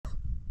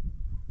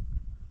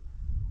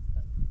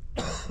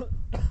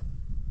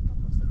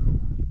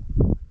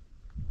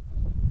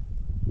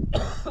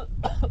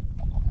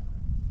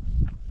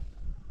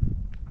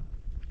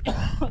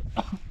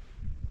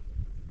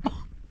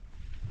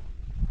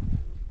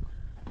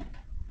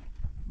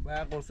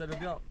من قرصه رو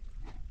بیا.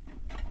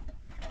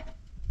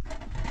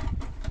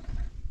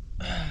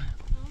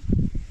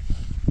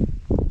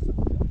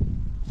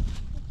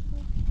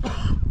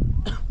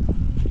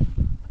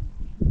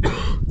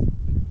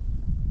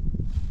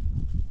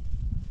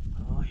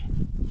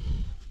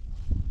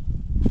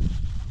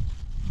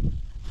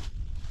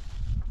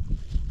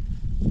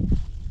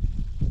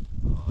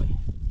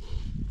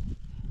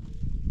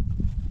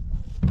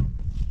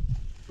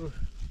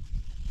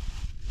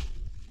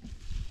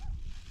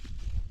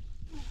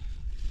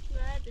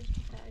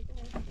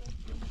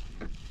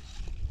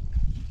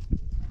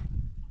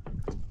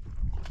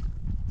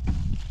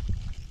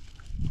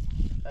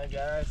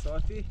 Agar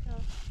sorti?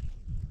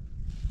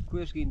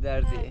 Kuş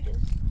ginderdi.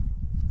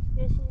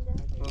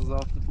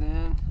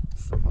 Zaftnen,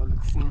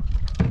 safalksin.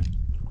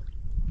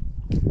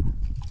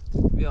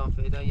 بیا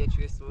فعلا یه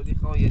چوی سعودی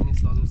خواه یه نیم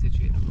سال و سه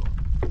چوی نگاه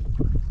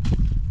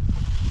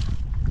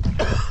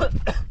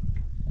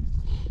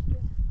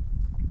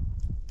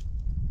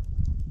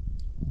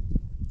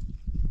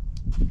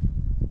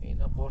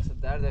اینا قرص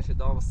دردش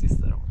دام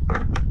سیست دارم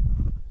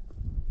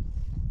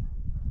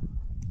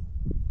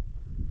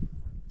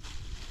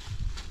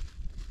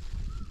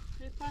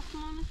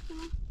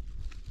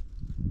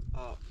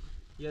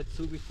یه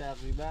چوبی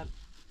تقریبا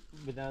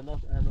به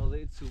دنداش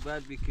اندازه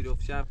چوبت بی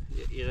کیلوفشم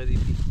ایغه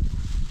دیدی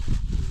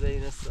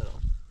زین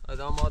استرام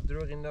ادام ما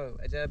دروغی نو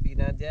اجا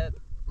بیننده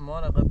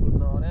ما قبول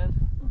نارن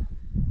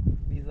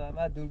بی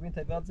زحمت دوربین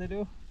طبیعت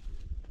زدو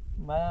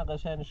من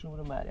قشنگ نشون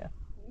بره مریم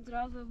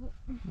دراز بو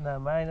نه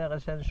من اینا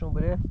قشنگ نشون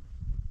بره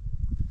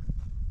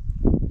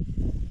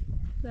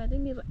بله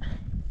میره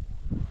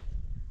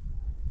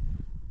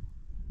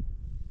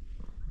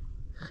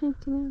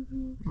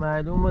خیلی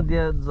معلومه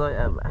دیگه زای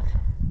اول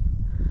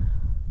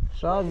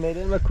شاید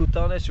میدون و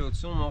کوتاه نشد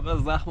چون موقع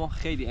زخم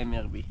خیلی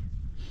عمیق بی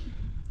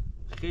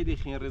خیلی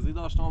خونریزی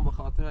داشتم به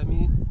خاطر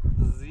همین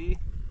زی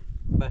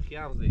بخی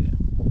هم زیره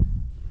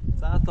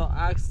چند تا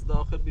عکس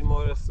داخل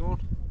بیمارستون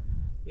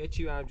یه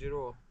چی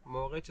همجورو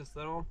موقع چه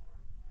سرم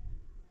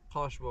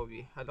خاش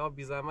بابی حالا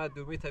بی زحمت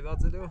دومی طبیعت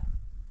زدو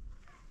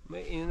من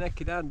اینو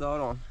نکیدن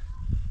دارم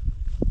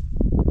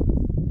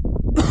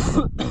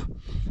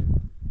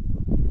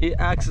این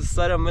عکس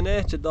سر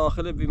منه چه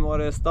داخل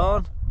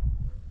بیمارستان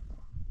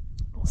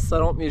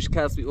سرم میش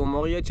کسبی اون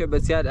موقع چه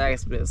بسیار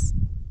عکس برس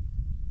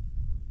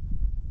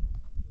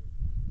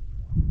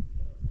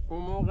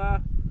اون موقع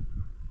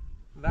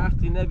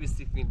وقتی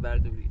نبیستی فیلم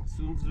برداری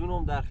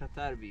زونم در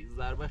خطر بی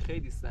ضربه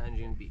خیلی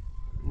سنگین بی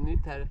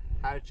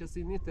هر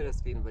کسی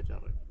نیترس فیلم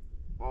بجاره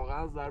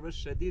واقعا ضربه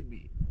شدید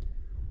بی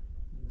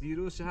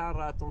دیروز شهر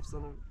راتم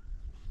سن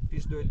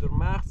پیش دکتر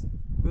مغز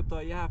گفت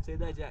تا یه هفته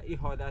دیگه این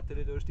حالت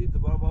رو داشتی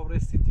دوباره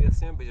باید سی تی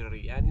اس هم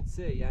بجاری یعنی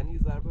چه یعنی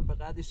ضربه به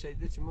قدر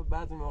شدیده که ما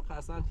بعضی موقع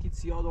اصلا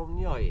هیچ یادم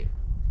نیایه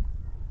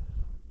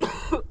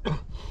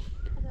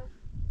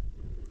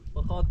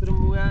به خاطر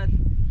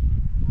موید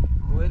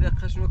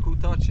خشم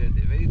کوتاه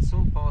شده ولی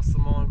چون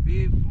پاسمان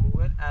بی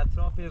موید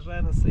اطراف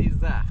رن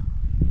 13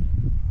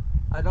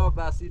 الا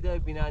بسیده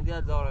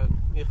بیننده دارن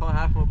میخوان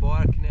حرف ما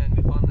باور کنن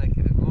میخوان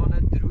نکنن ما نه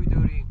دروی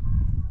داریم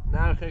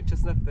نه خیلی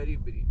کس نه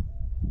فریب بریم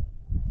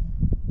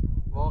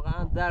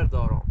واقعا در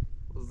دارم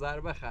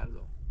ضربه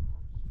خردم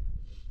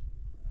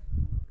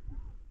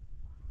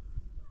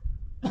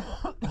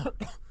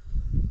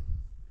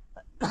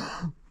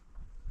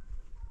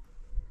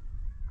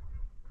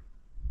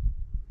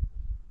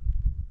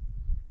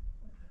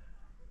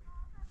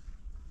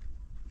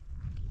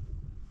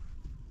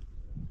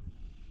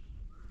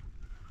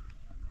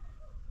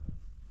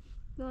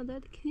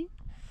یادت کی؟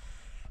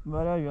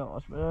 برای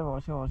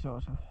باشه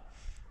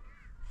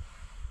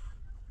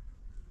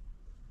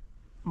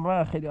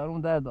من خیلی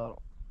آروم در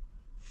دارم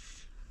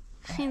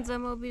خین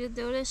زمان بیره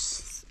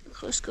دورش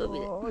خوشگاه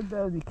بیره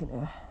دردی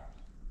کنه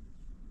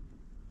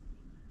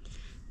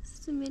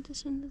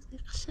سمیدش اندازه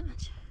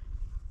قشنج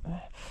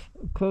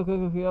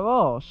که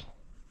یواش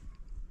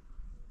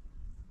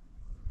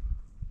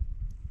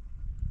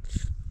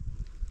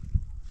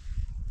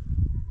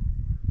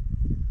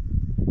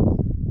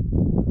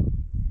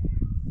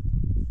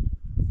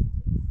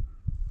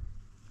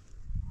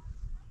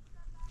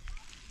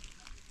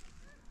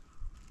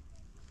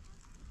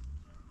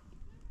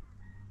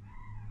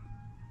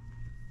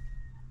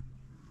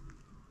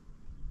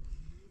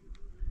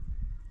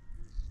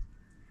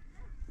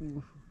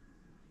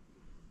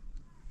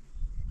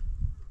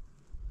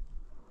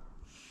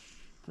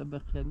طب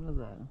خیلی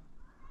نزدم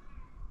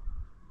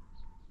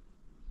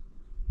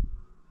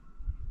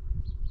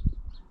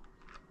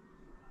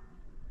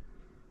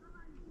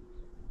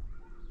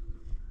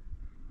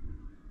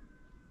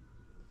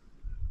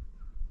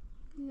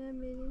یه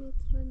میرید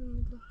من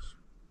نمیداش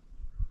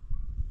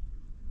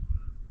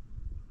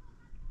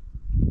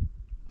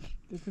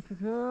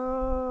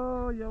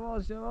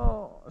یواش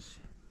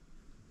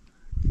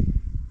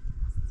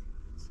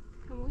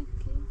همون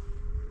که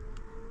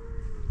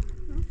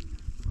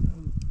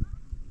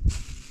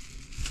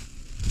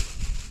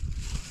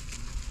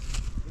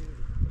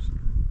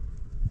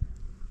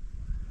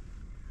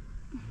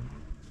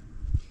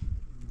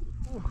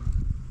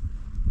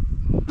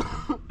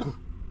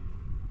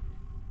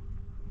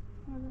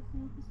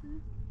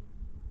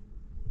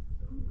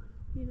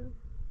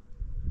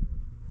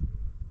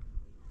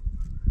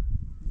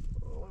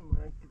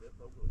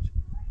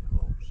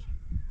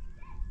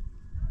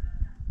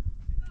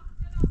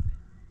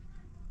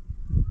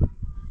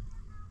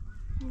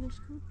خوش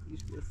کن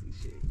ایش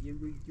بسیشه یه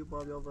گویی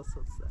بابی ها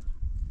وسط سر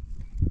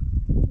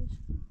خوش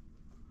کن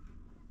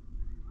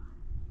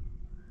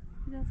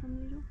رفتم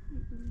نیرو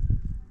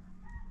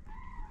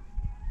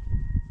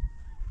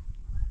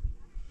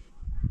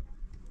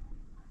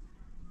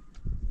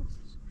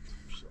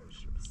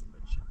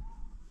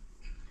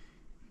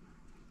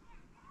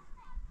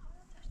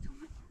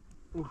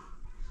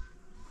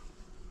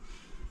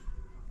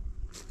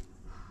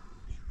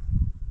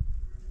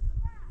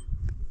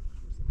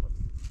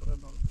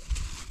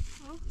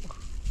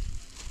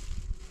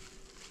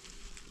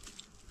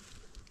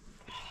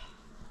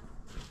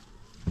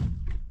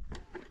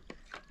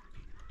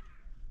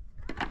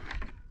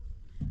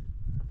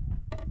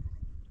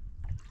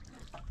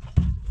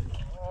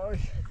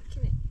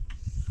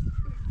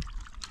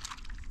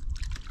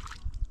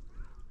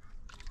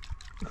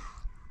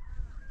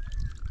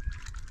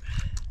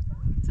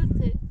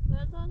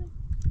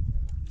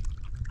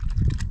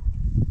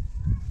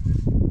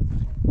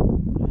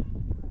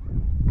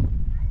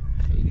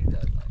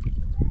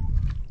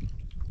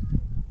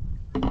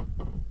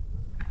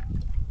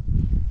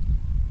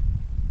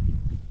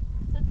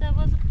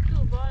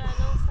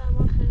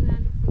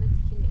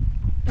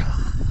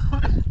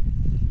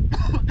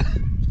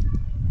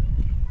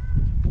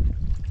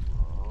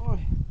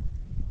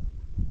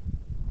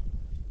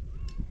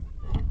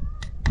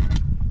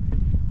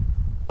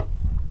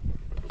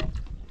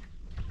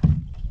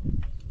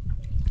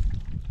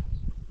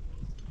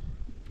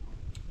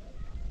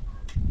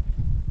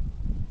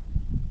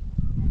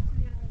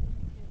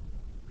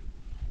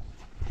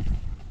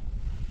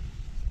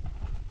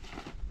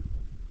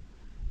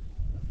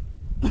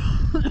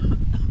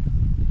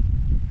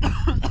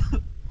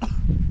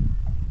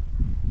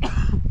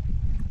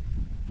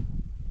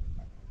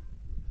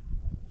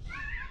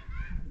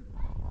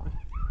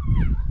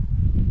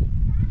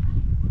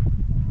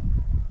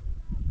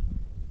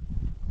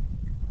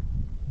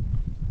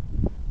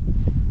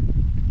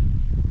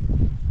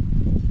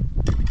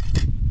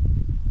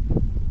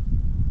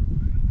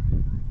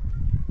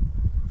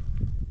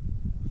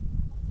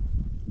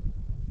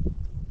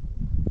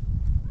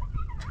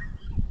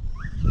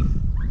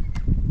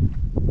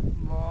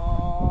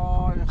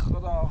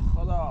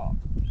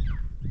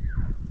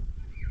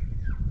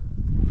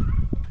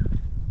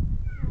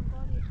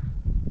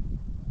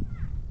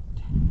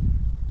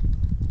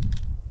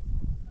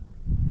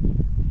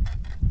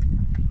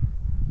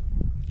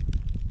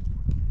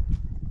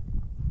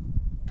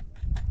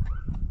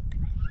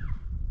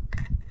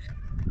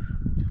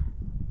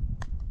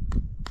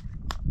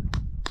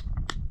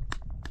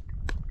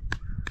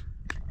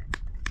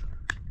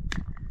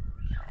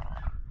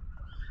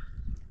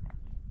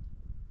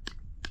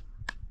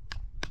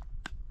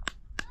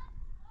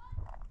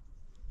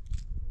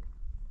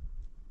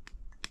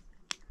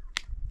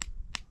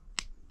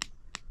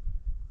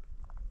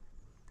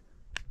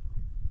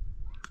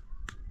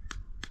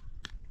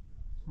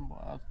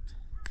باید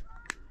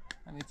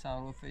همین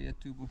تعارف یه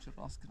توی بونچه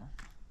راست کنم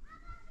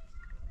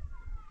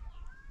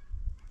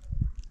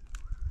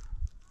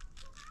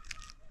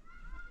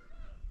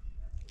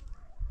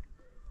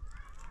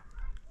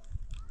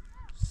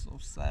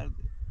صبح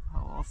سرده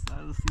هوا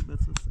سرد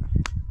سیبت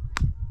سرد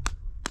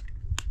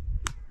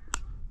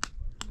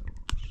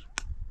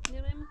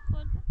نیروی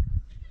میخورده؟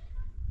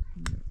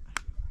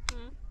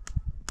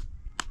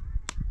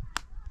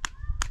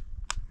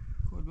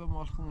 کلبه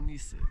مال خون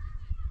نیسته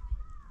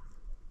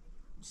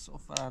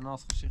صفر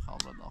ناس خوشی خواب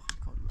را داخل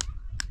کلبه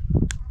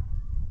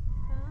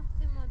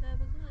تی مادر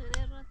بگو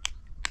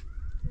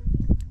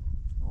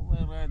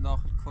اون رای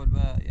داخل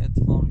کلبه یه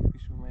اتفاقی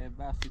پیش اومه یه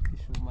بحثی پیش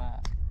اومه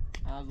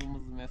از اون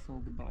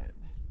زمستون برایم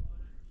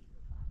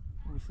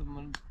مثل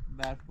من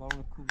برف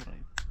بارون کو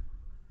برایم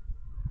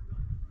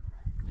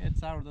یه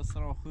تعرض دست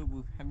را خوب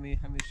بود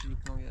همه شروع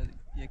کنم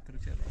یک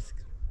کریچه راست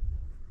کنم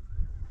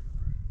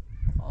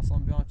خواستم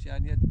بیان چی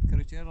یعنی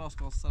کریچه راست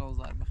کنم سر و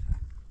ضربه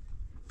خواهم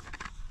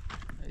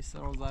ای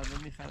سر و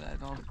ضربه میخواد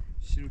الان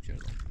شروع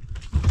کردم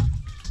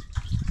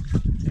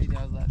خیلی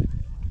از ضربه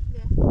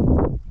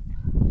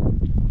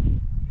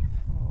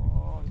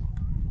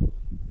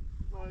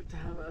وای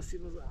تهمسی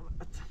رو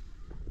زحمت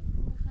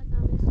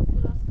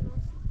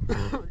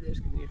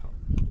لیش که نیخوام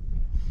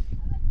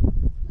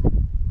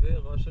به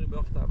قاشقی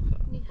باختم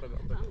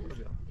خواهم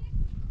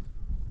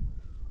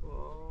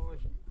وای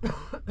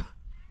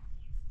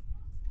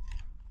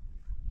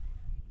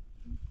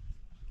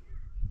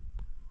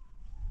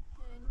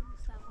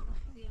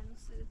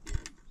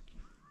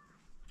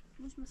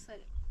مش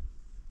مسألة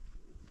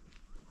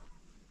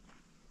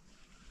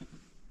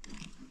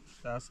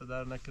دست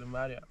در نکر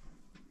مریم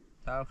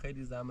تا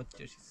خیلی زحمت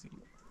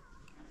کشیدیم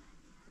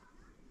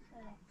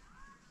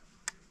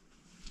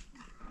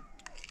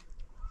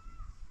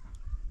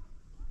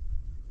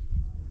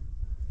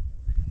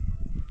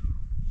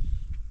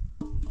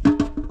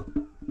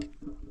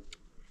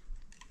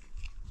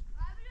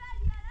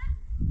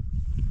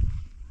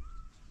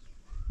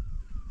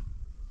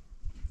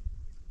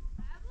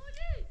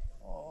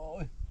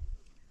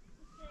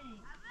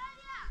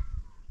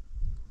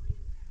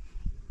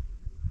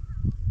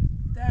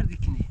دردی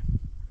کنی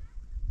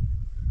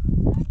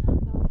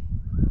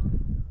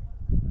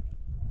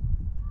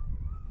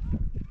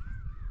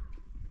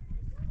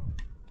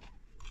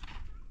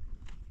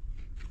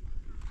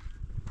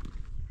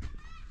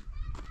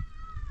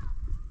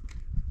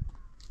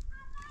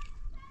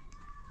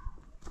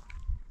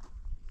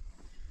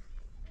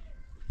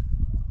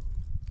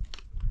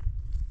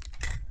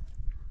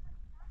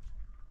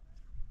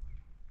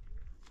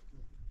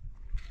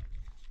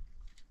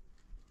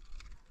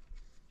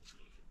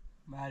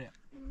مریم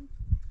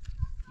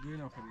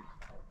ببینم خبیر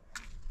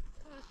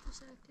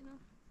تشکرم.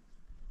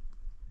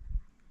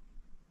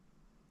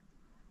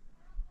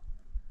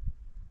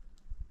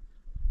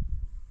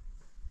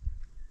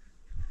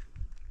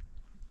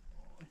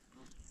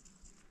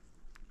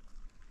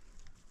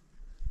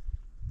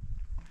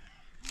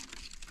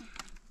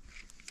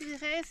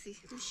 خیلی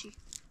خوشی.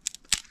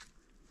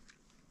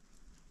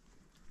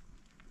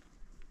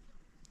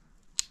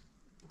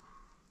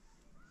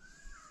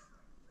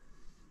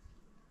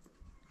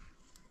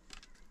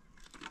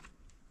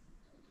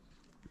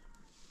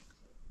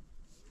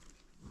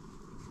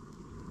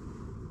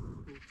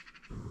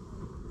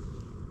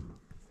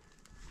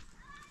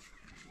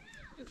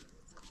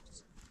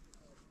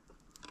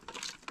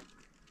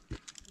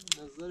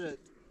 نظرت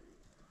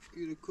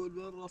ایره کل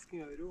بر راست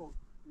کنی ایرو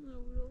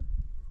نورو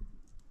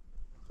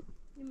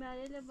این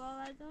مریل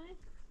باور داری؟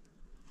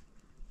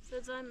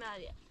 سزای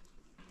مریم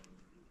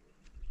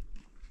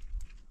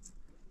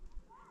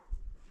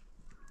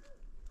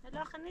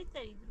هلا آخه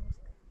نیتری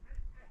درست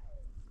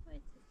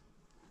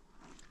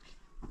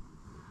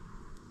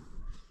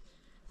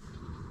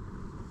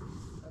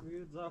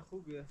همین زار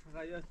خوبیه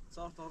فقط یه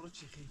 4 تا رو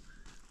چیخی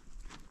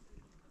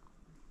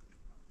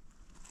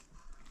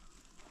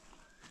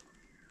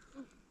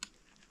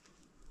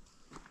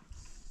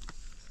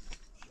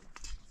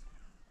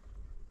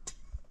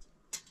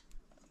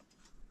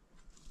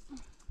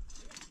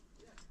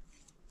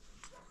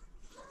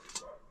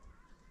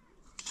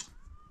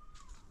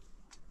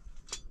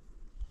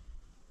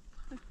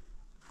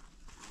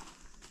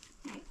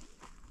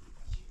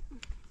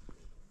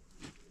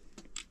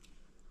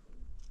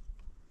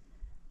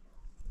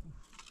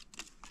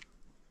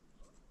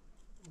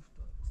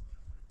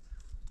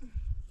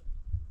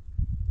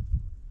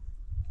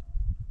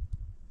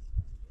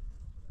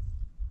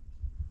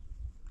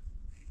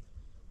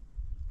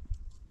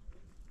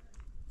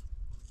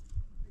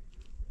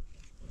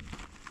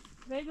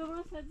ولی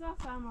دوباره سزا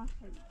فرماش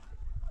کنی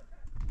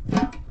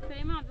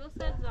پیمان دو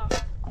سزا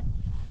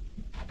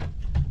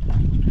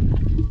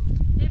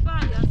ای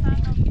باری ها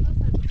سرما دو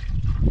سزا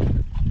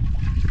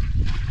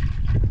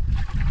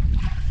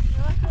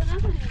یواش تو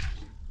نکنید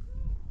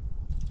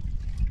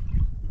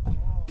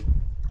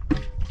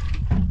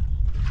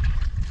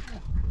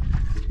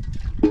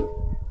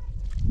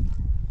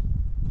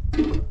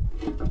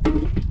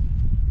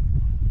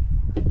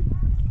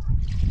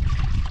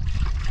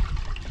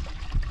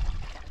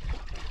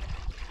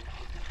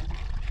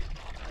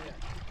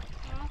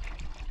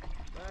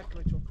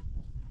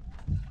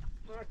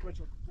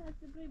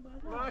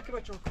معك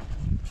بچوك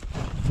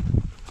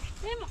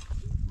پیمان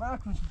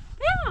معك بچوك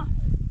پیمان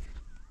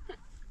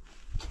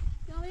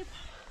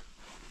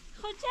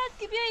خود چند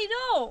که بیایی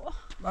رو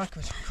معك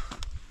بچوك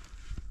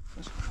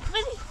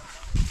بدی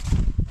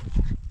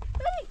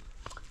بدی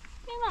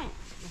پیمان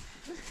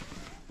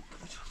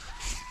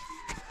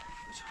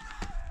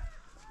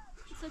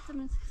ست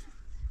من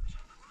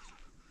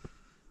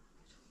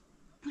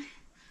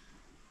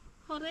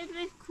خورید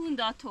ری کون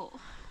دا تو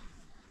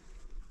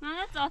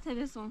من ذاته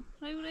بسون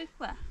روی روی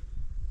که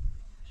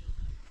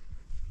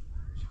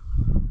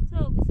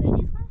تو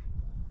بسیاری خواه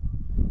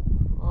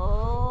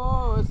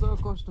آه ویسا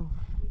کشتم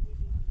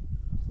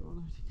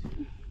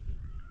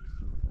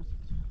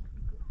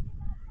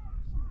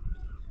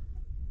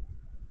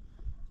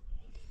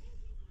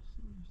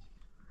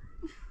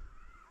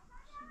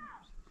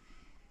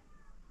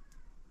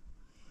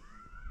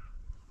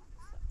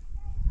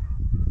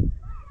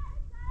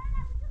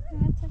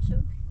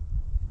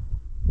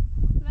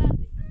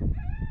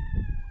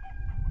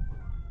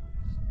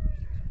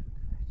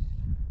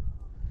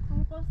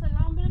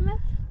سلام برمه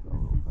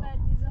بسی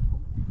سردیزه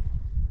خوب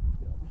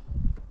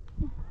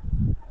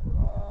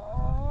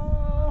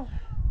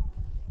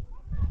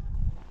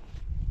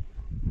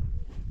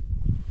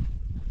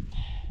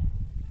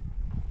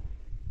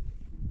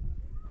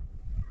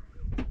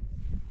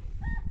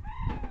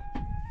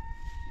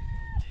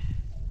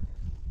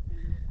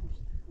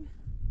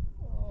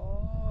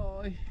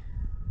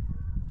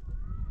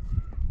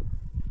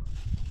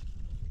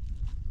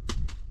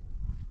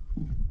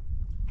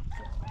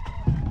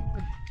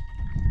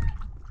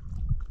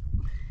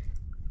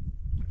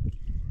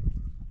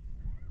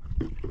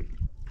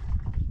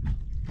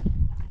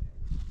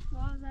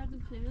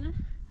ببینه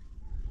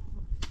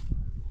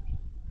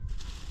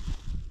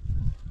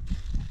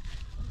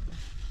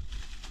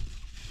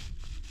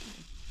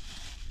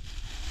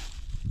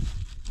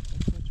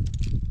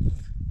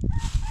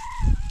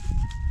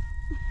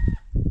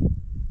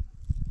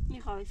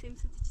میخوای سیم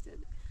ست چی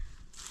داده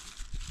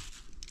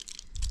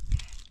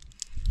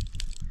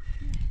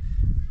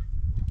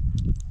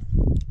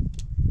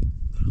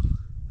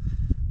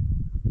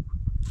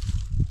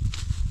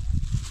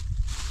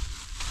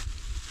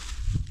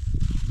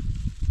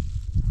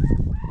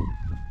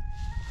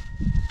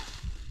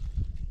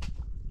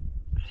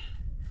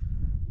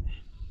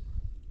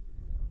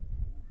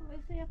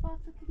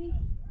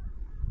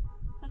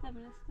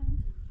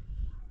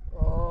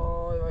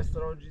آی وای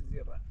استرانجی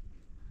زیره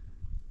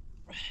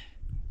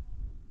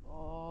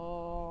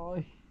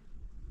آی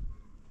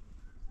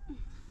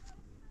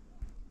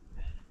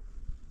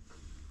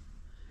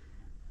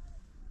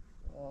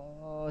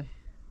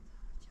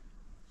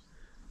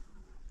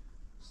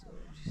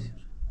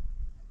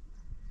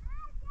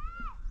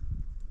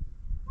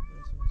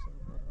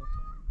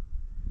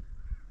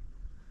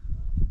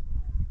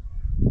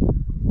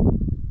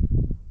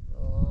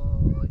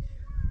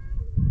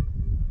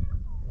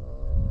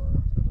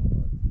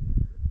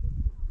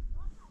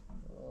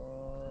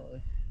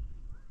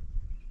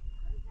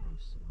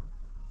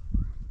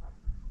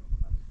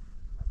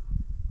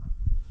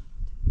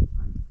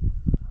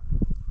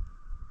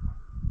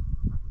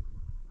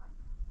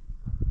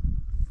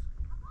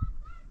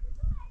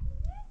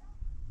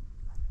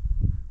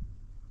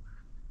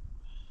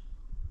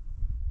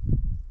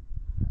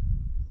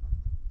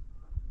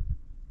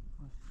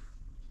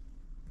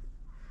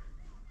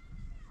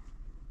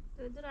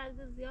بدر از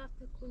زیاد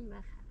تکون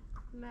مخه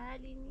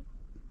محلی نی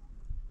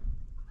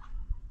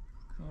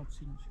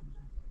کارچی نشون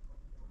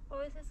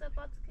اویس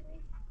سپات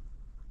کنی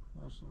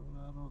باشه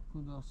را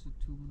کداسی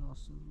تو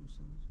مناسب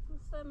روسن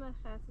دوست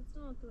مخه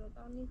تون تو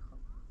بدانی خب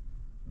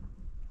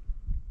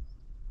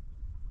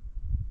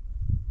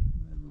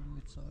من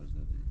بگوید سارز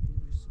داده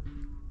کویسه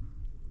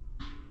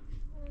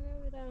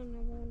نمیرم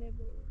نمونه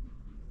بود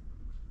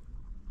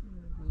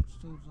بود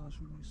تو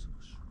زاشو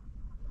نیستش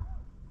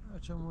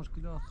هرچه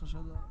مشکلات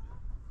خشده داره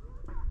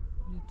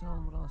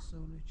نیتام راسته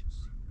و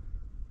نیچست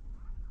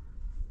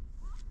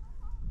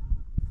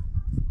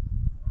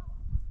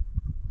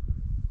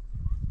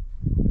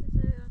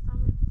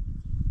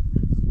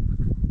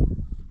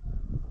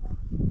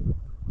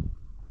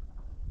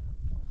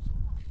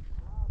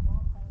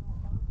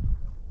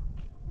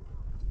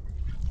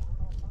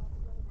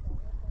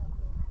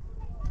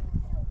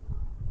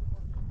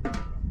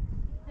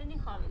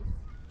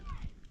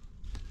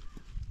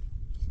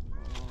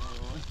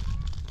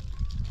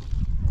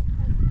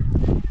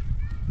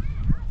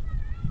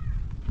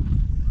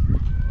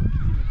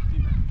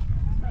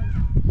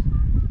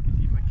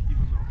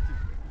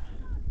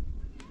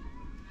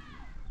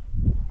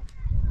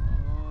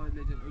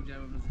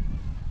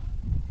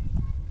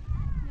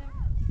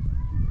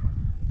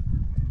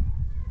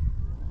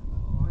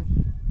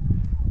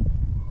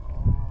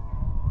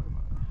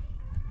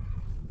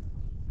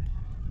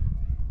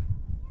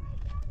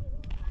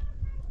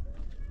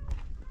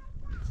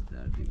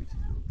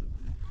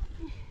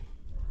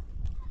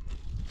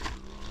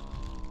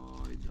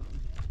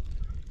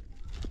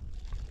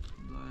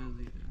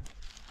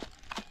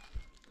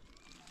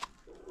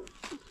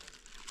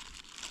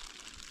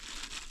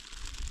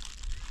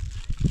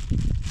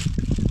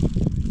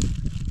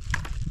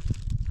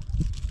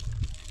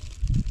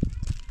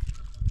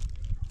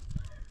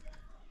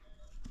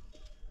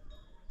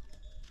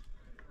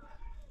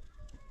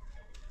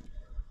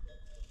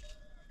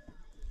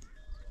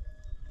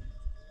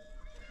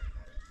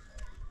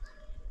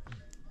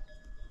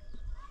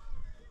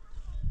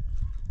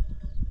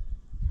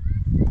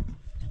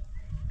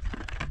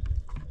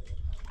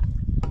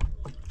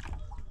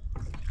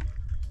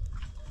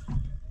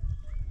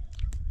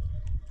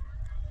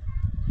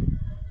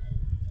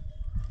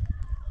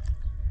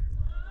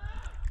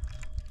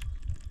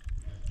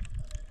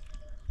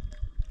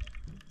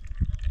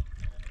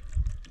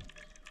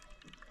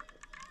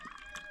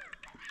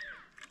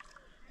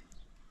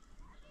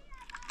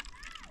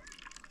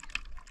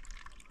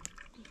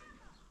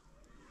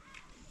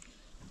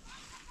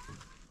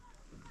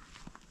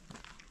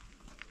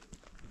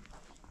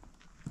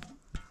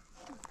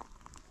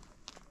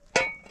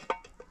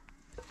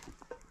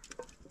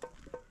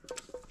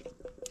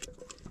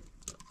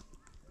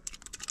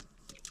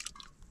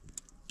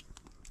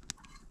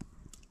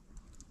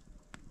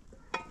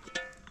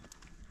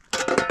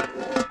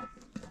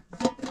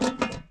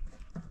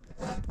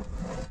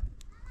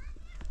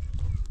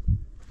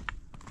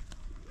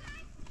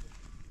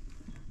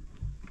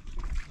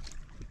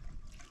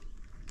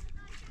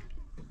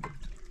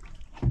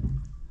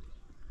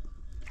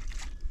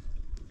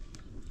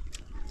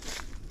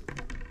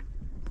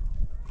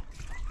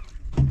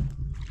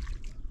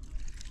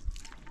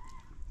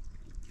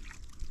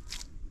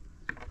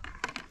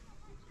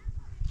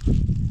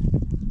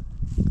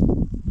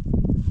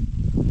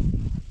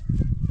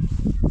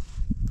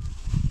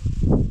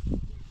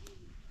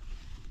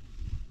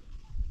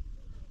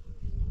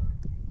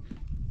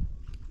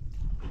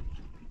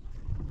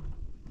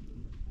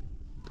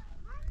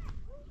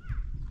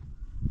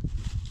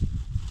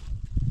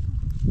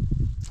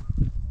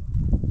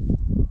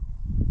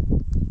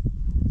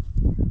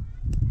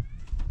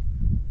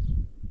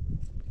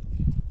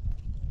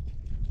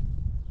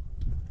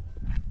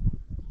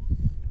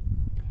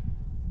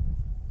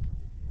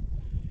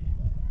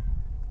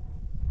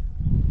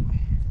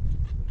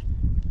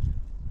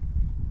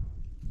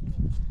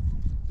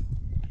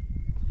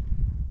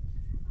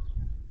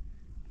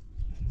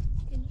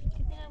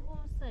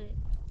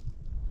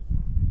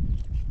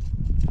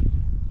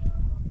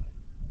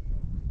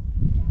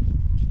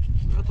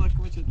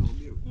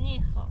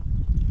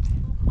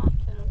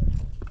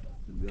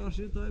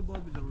شيء طيب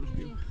بابي جرب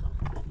فيه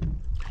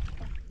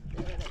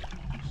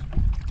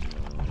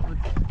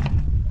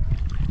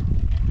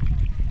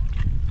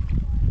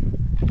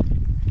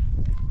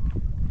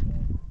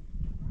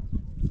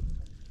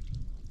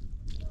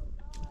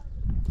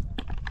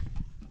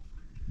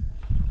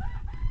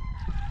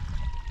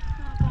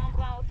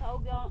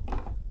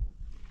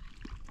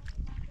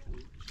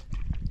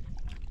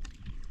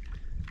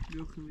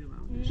يوخم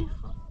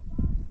يلعب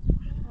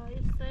هاي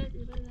الصيد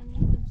يريد أن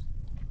ينزل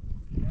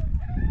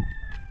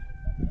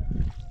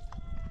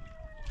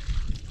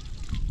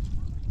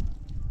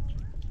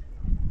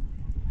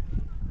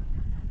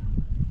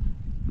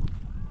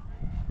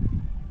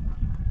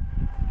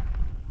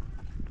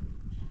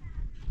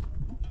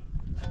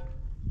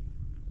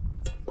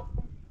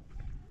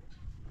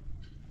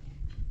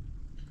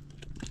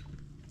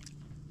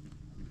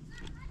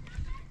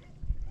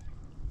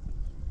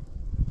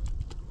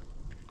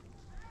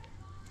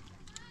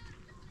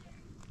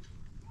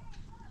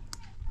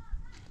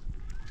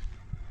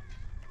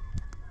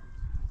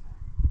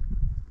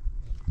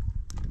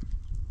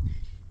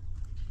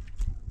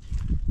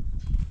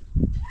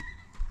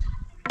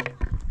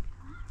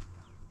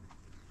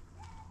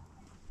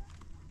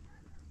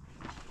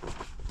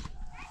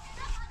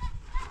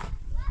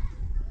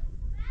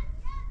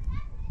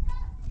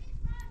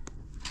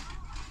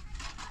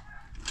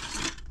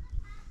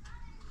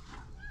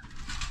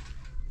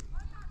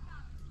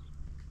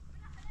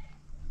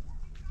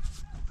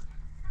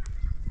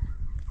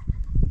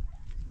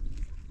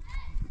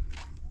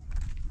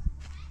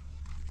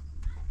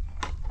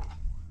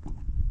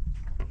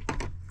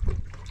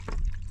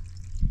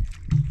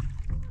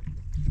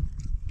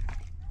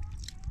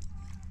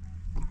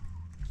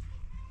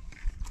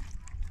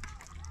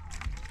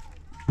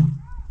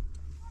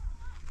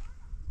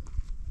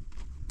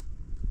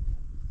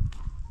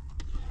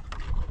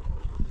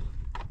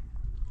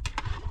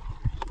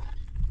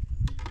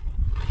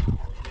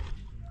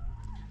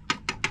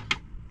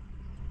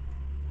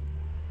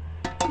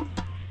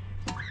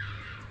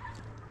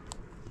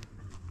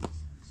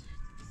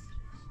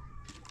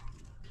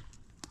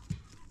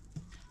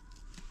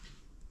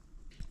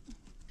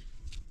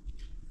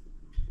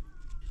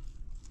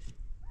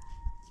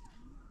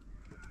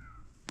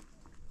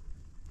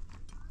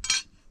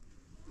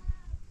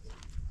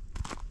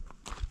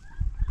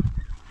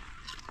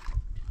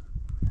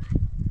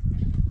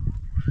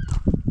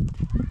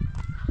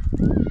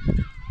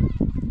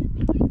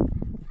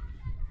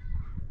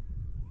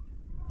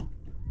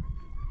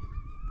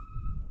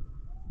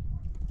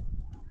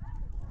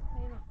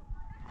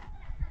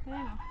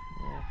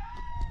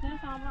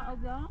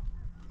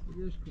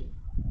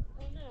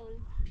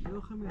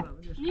یو خمیرم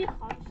ولش کن.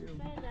 میخواد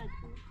بلد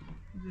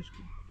ولش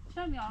کن.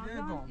 چرا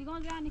میاد؟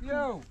 ایگان یعنی کن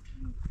یو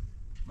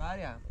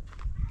مریم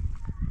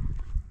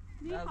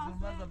در زون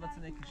بزن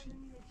بتونه کشی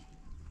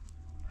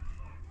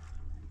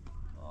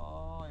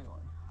آی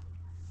وای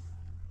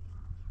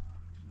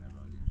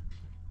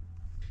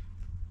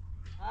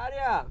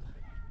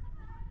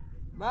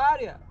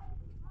مریم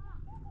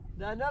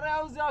نه نره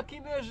او زیاکی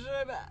میش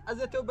از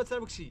تو بتر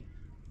بکشی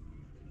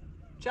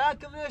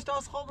چند کمیش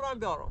تاس خمرم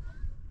بیارم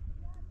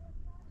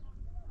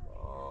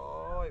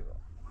آی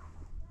وای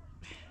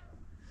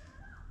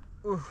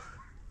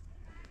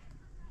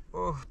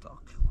اوه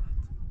تاقی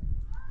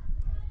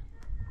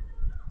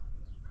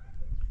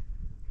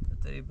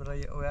تری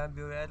برای اویان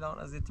بیوی الان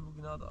از تو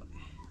بگنا داری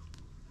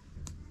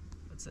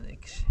بتونه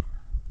کشی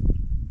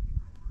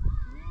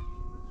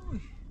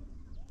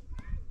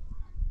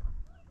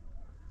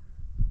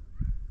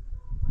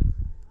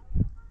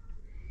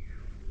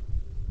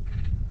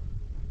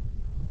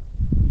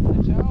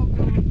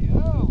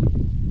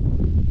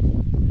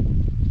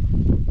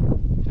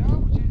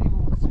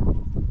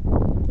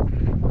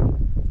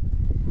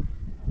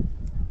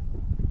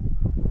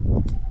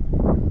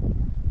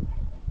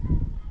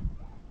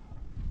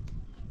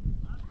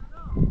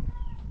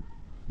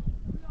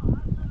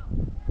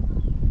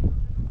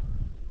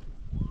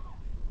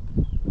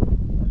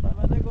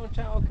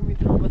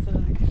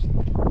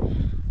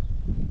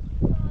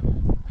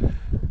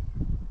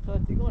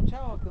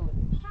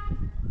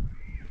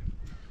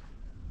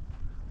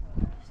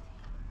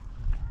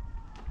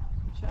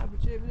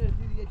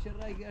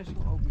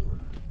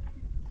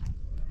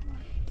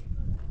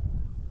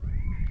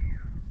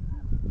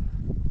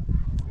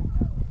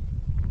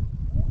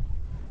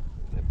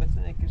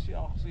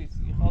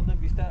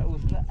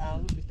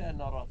بیشتر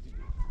ناراضی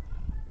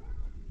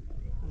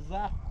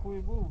زخم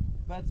خوی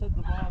بود بعد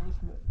دوباره روش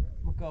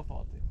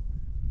مکافاته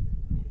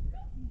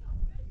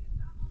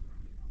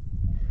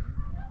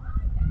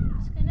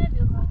اشکه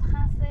نبیاد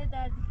خاصه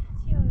دردی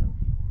چی آیو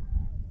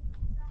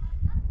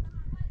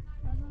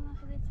لازم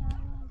نخوده چند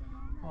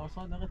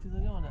پارسال دقیقی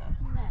داری یا نه؟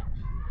 نه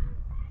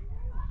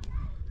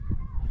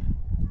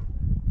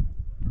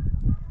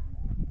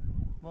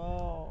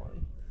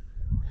وای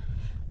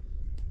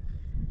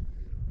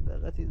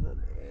دقیقی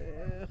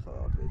داری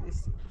خرابه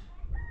دیستی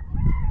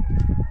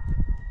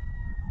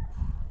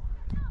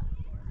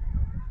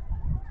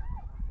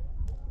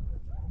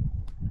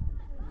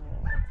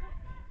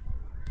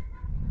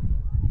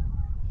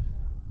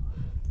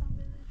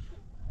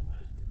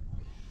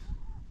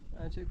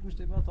چه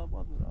گوشت با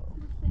تابات می‌دارم.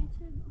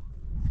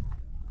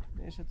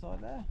 میشه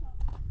تاله؟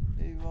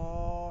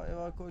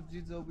 ایوا کو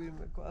جیزو بیم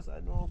کو اصلا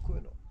نو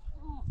کنو.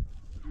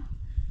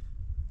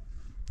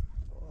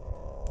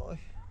 آی.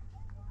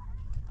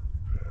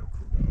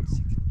 کدام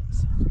سیکل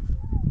اصلا.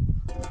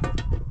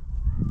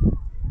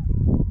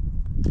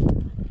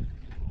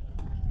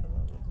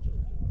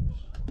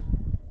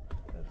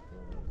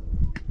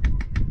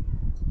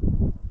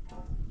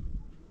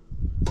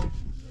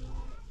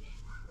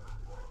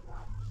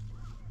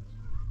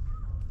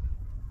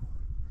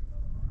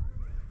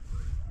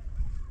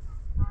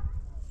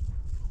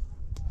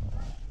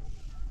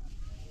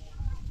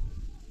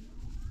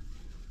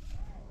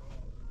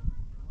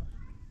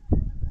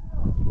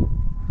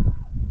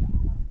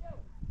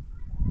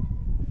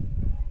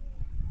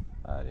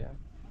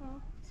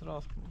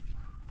 راست کن.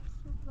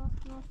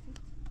 راست.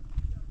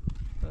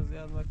 تا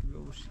زیاد مکی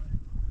بوشی.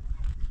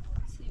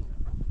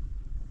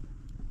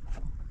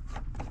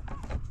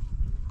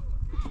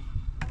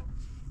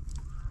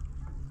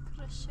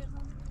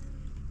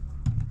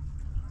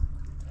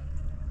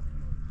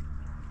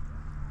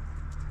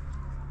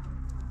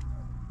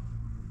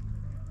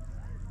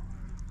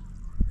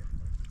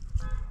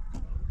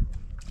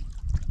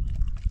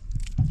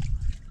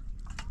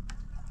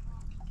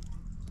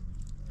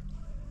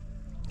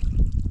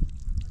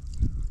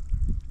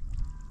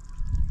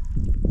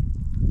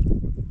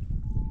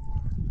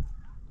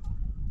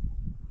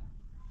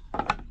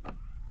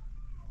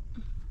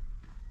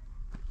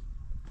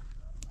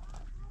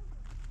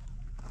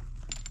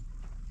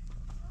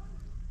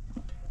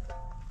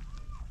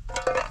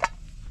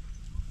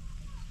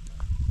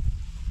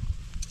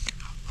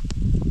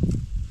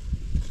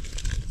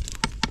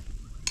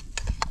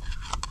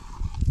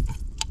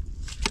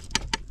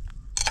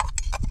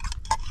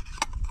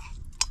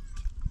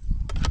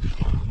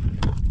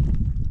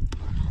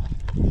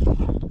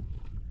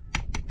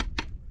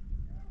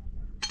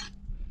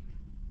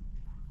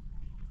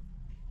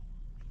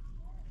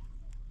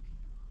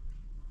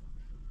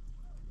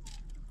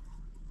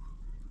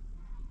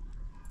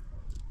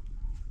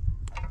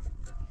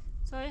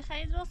 سوی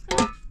خیلی راست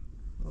کنم؟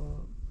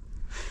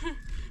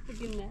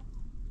 بگیم نه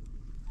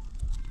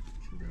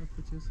چه در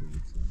کچه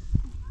سویت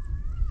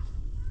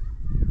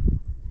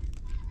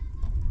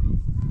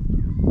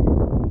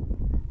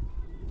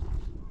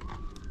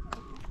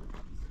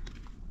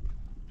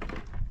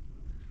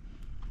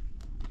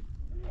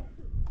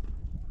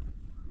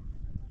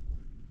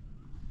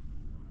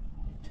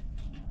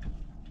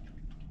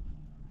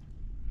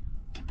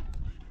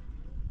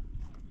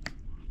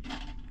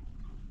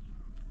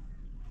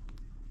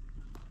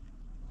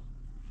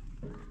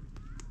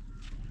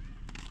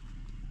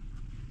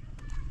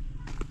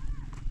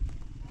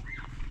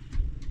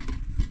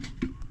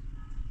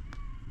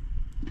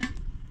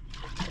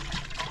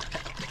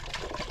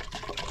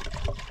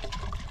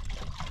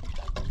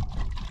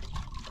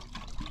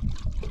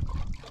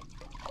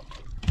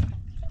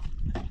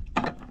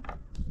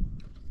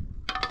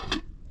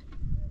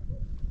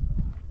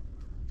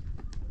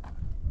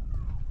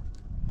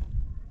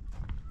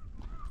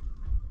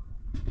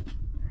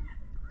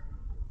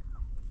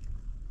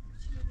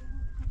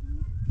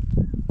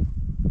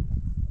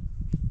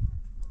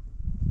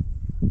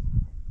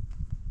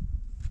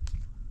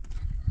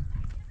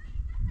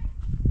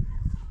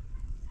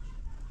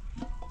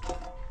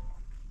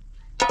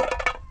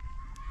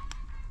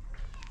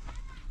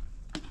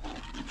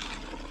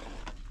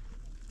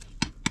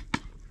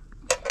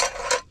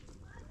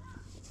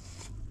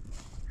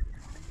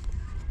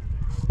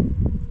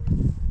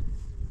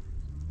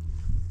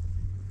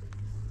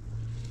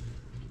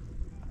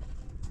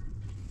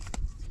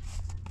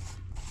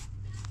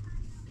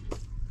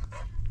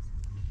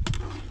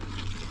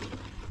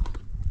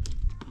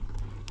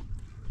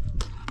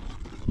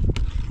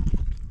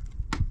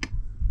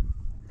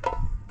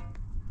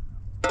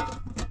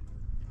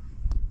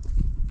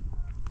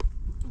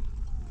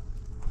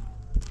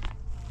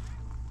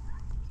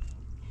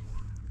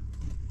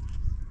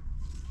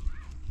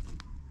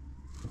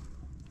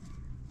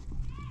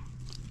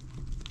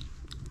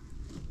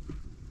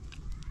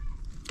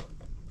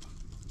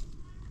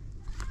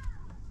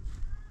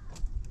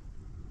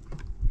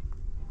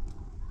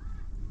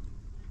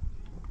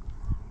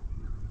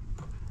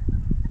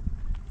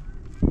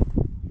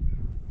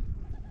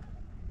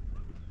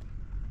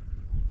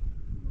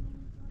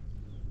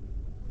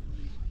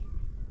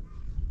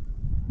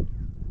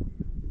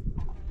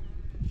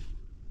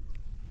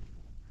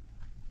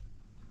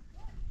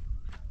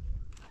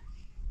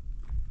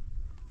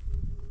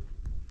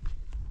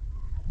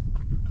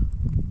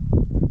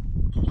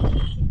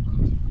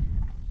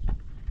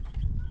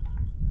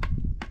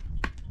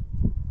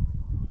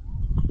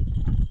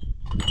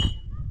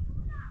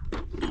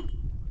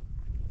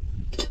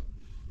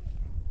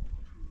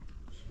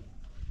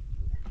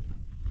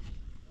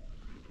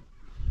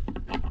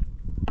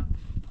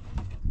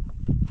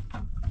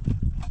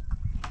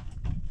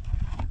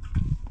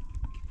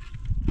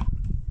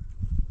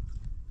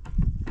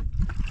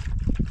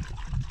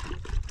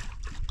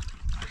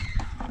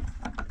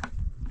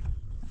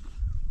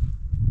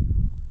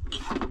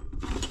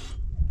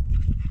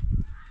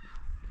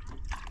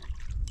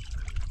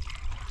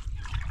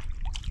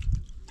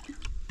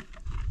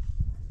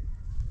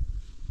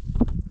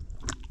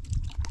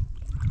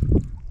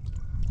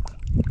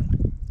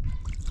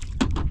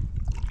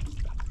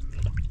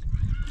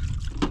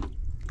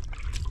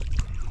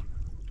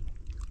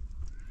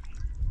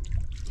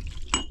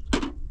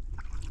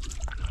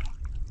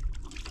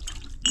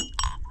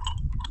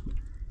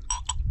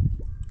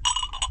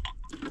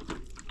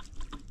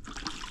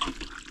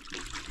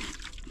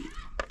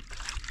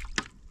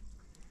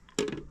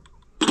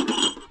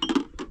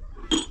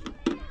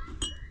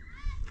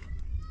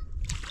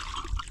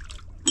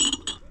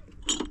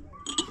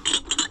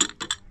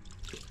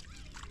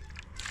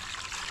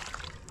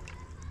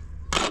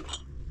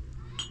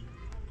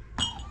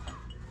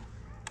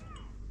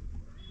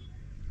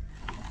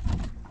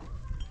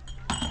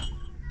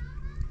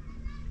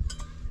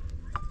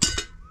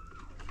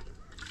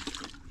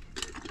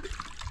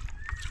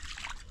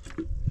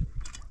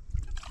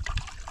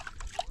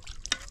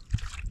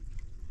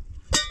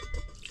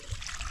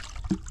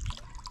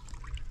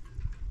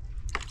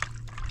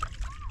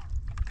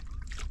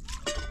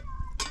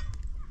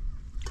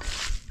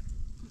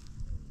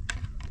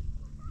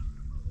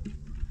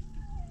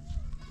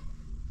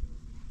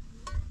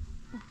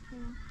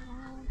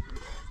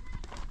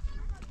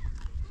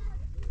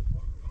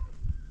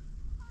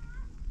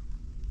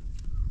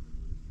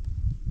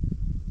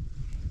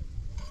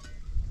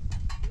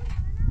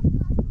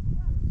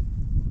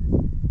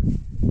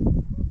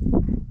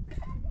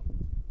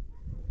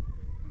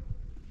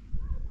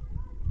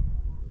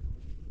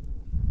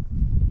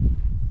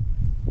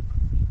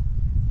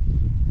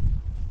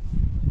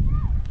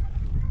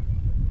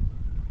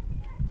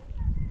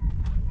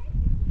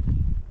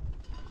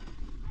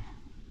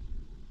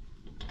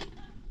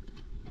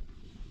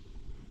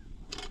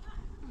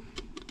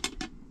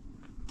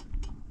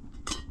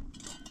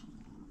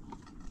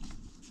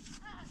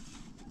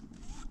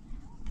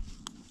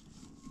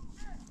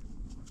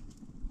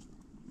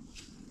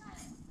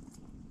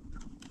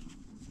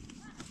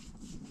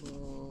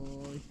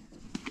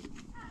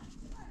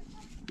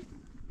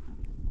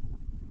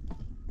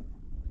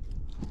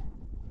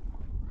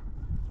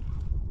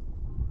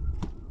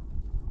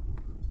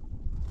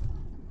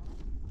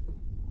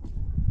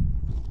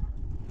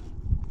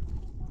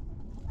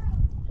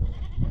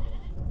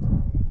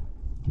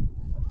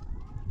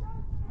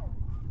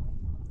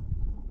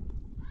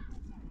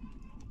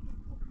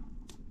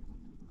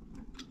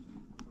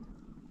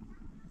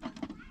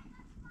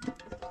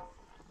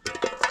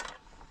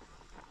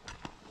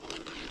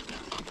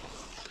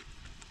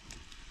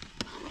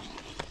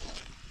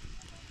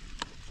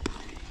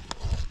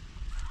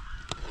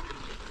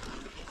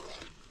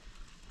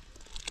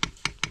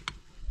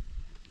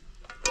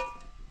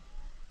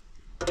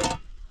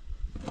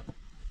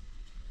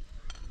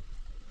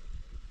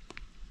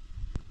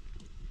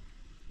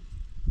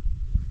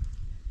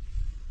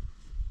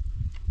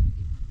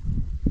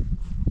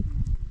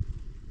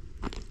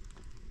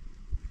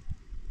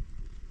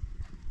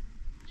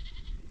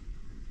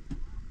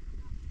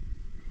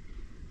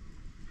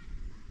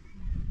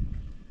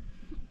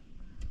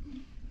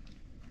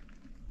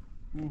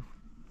اوه.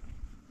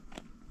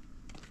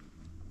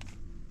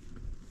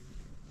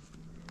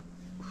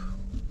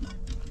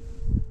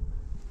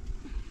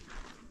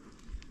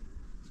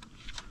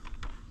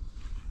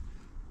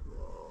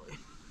 وای.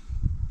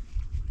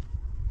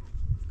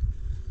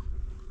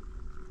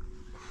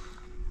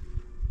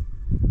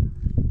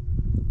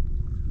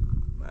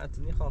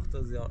 متنی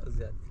خاخته زیاد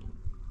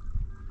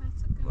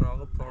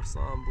مراقب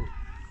پارسا هم بود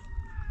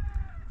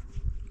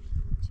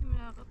چی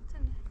مراقب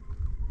تنه؟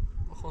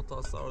 بخواه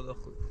تا سارده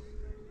خود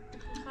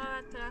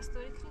خواهد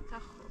پرستوری کنی تا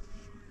خوب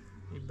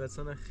این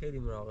بتنه خیلی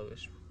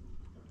مراقبش بود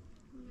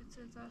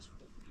بتزاش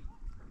خوب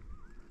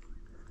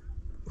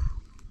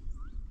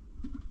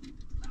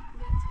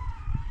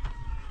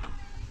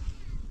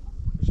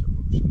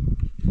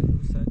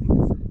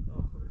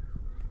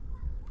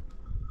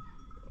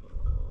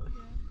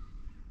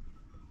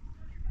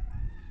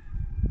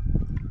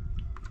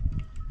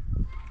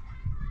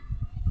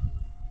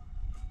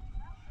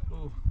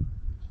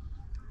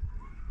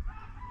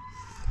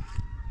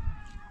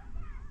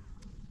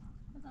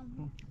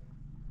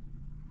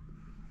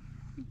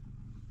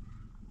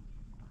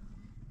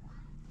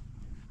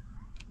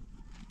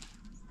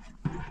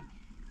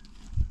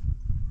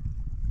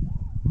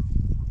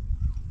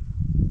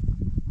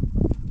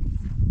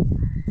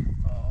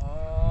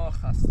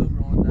خسته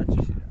برام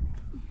نچشیدم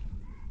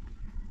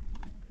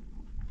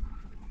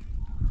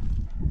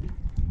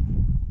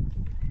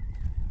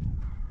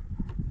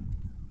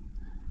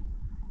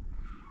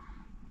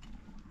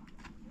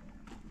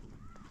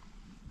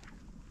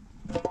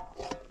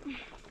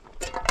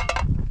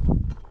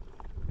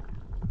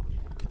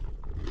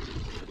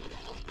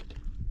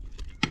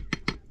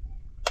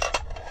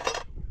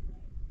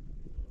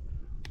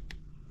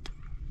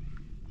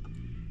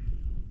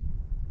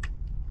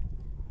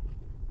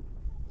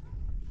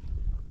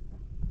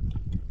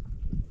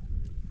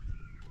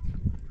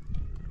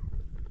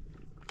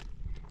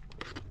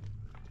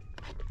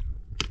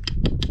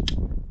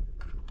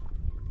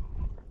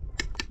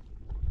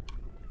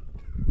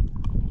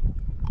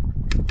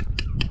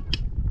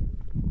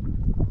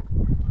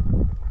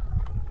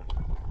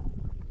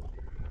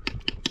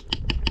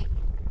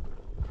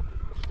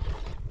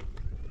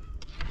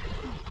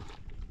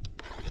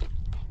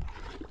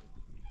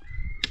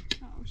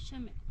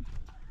شمه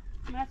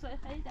مرسوی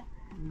خریده؟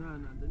 نه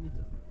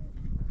دنیتا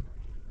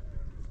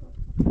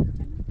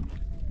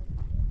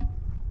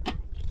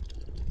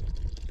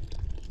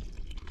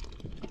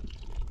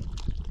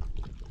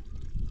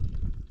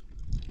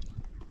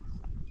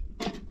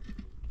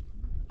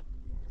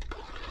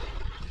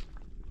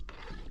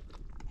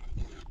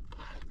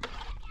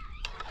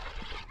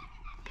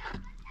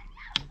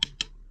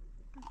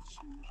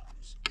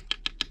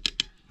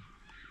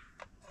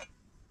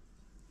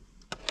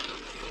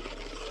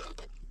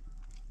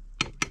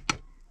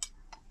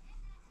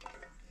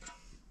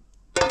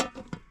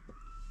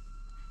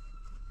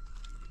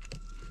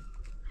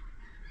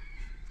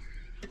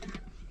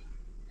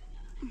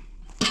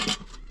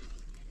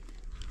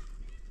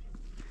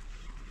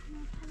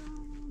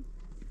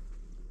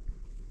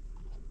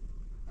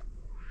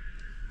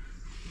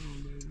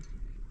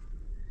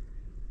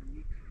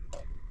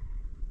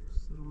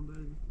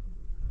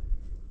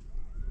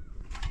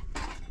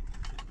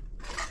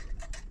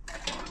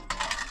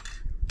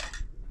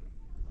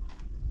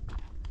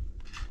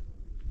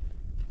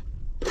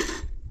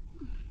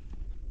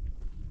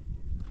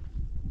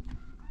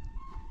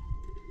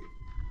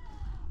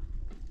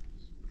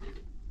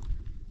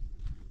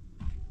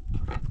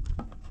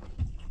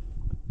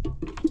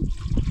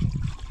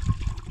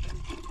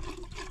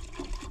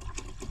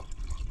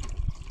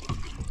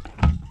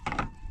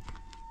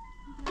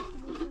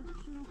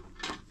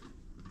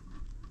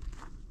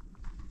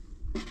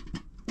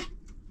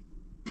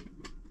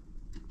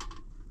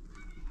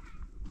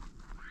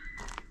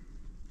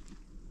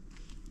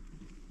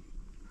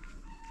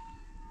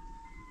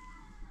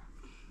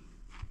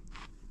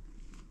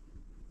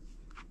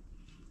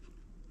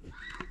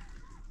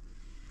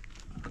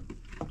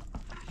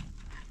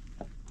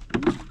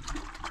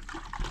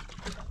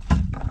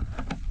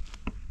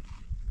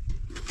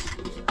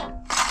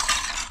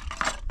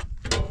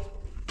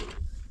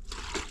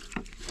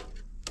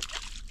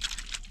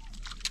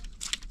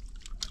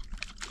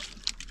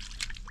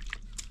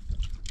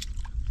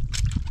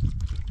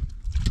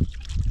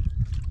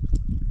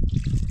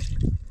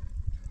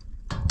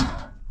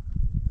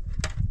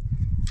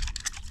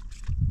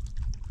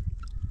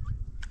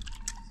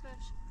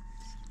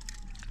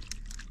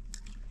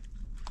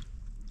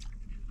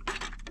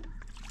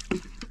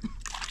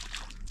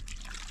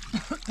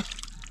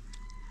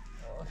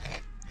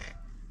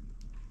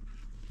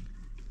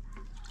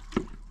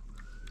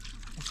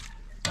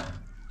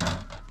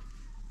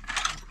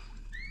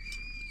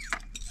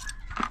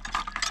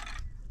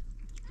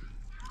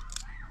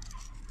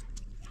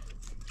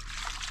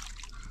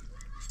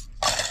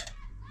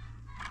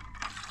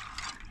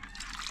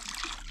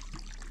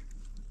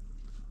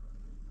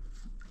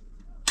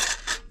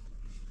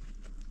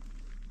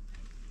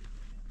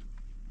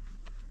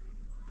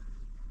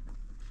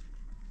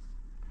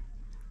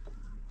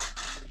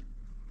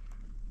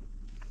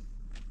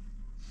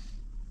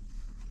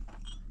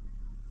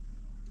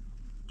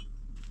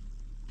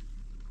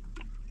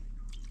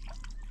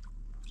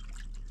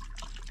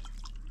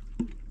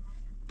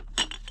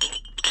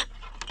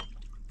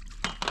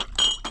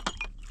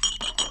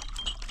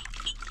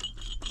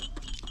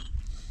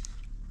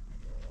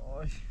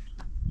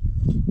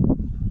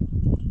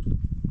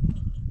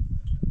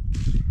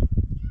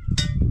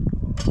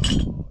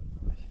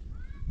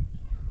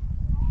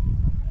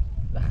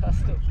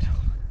خسته بودم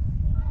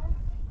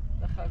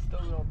خسته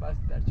بودم بس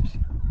در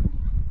چشم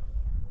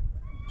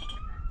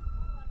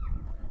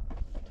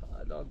تا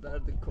الان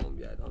درد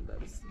کامبی الان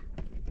درسته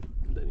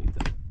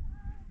دمیتم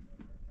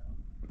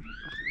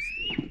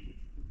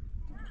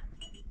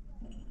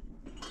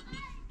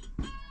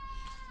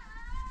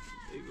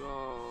ای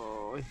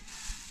وای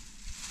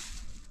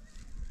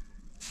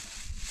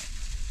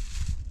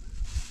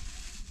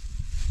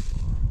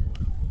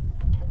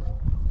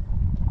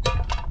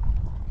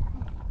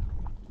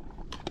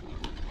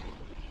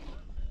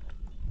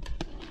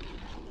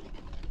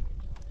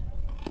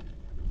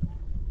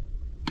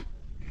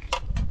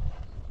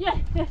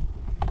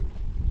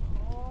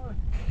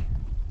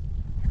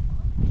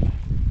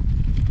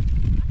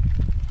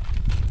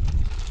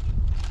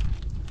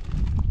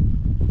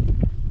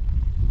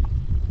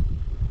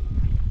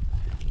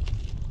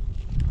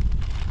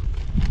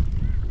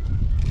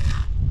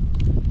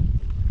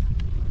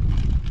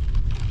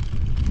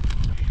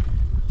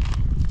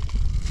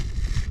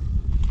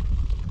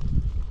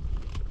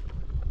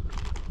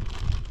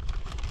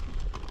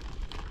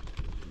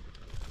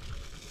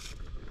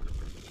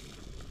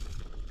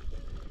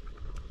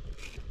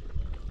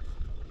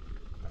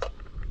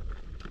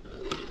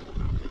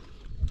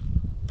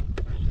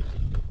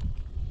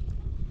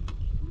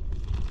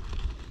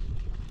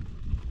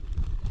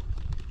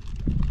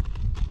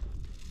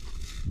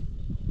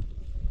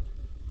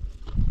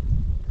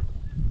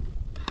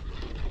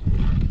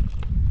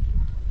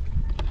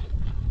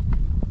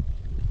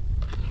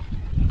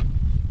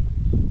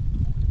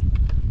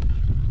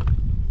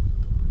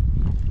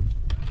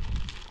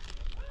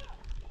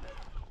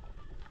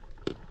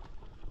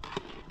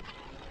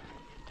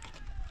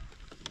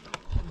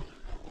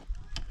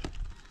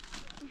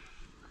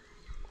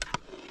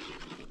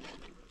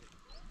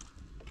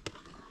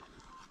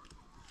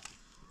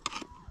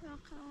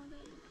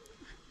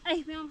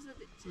ای بیام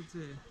زدی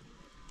چطوره؟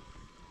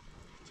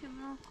 چه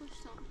من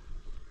کشتم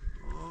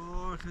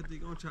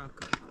خطیگان چپ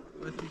کن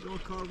خطیگان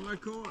کار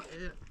نکن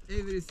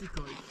ایوریسی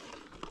کاری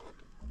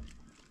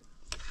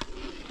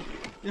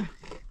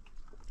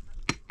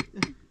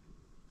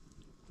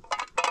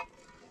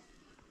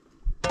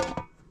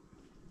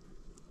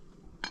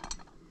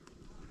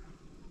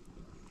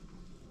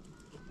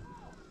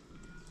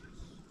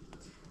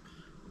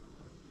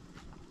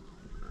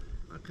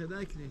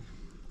قدک نی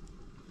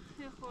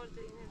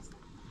خورده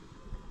این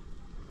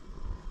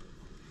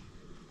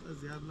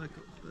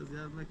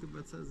زیاد نکن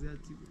بچه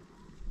زیادی بود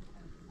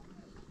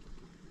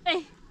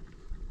ای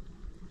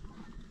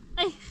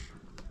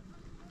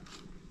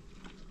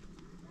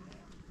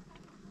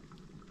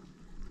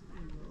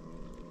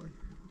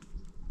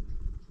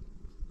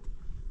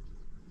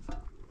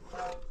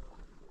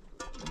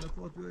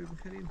نفات بیایی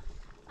بخریم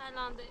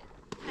الان ده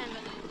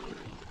پندانه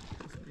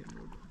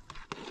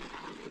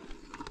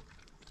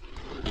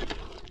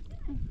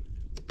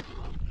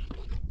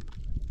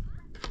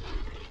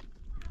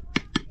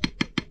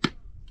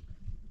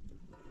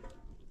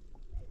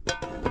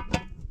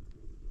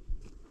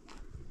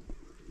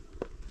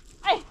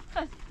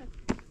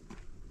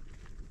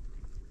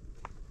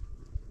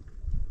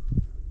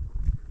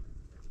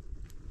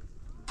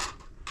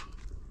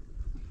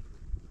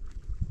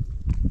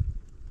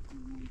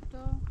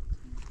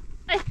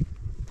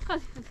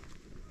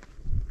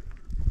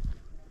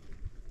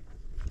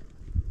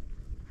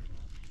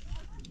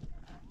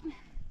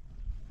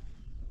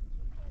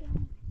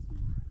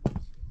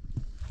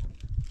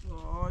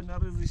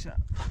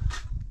نریزیشم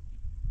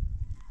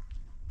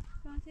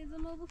تیزه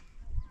ما بود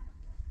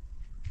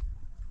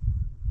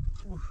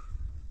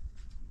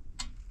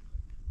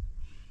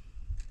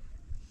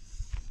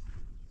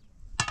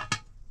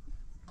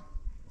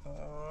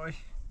آی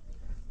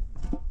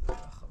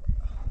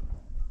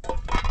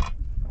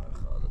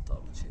خواهده تا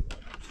بچه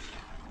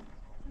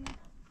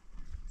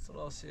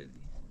سراس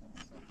شدی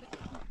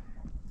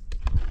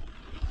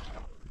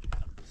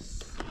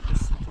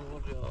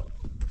ستور یا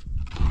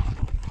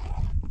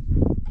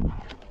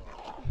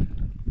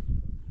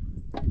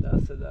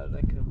دست در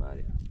نکنه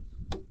مریم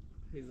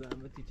خیلی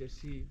زحمتی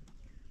کشی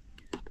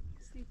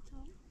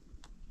سیتا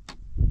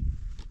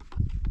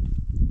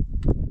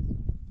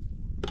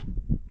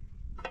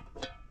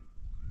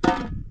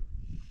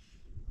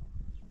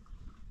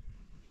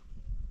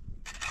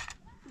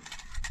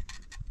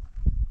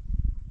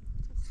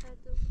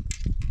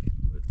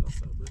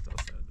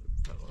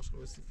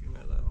Questi film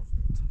da no.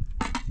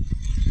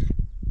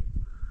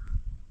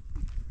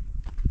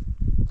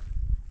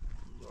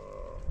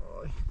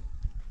 Vay.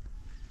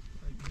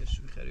 Ay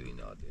şu خیلی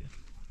ایناده.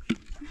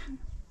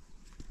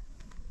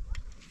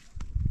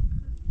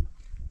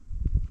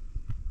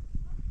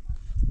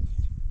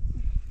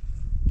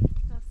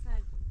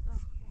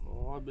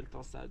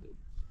 بالتصعد.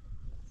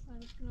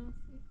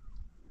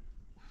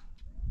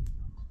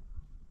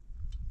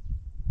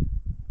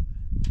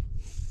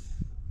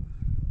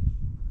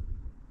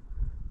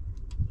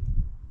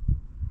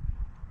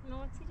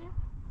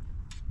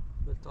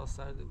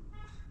 بالتصعد.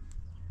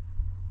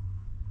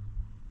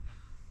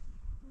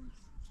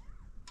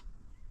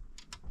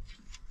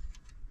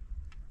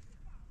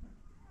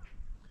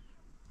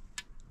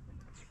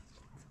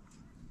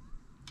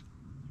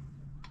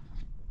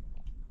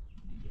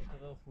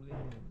 خوله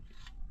نمیگه.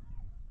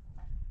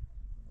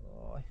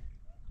 آی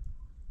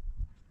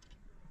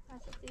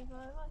پس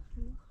دیوار باید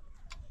کنی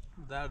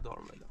در دار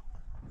میدم.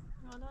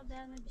 حالا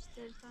درم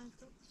بیشتر کن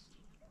تو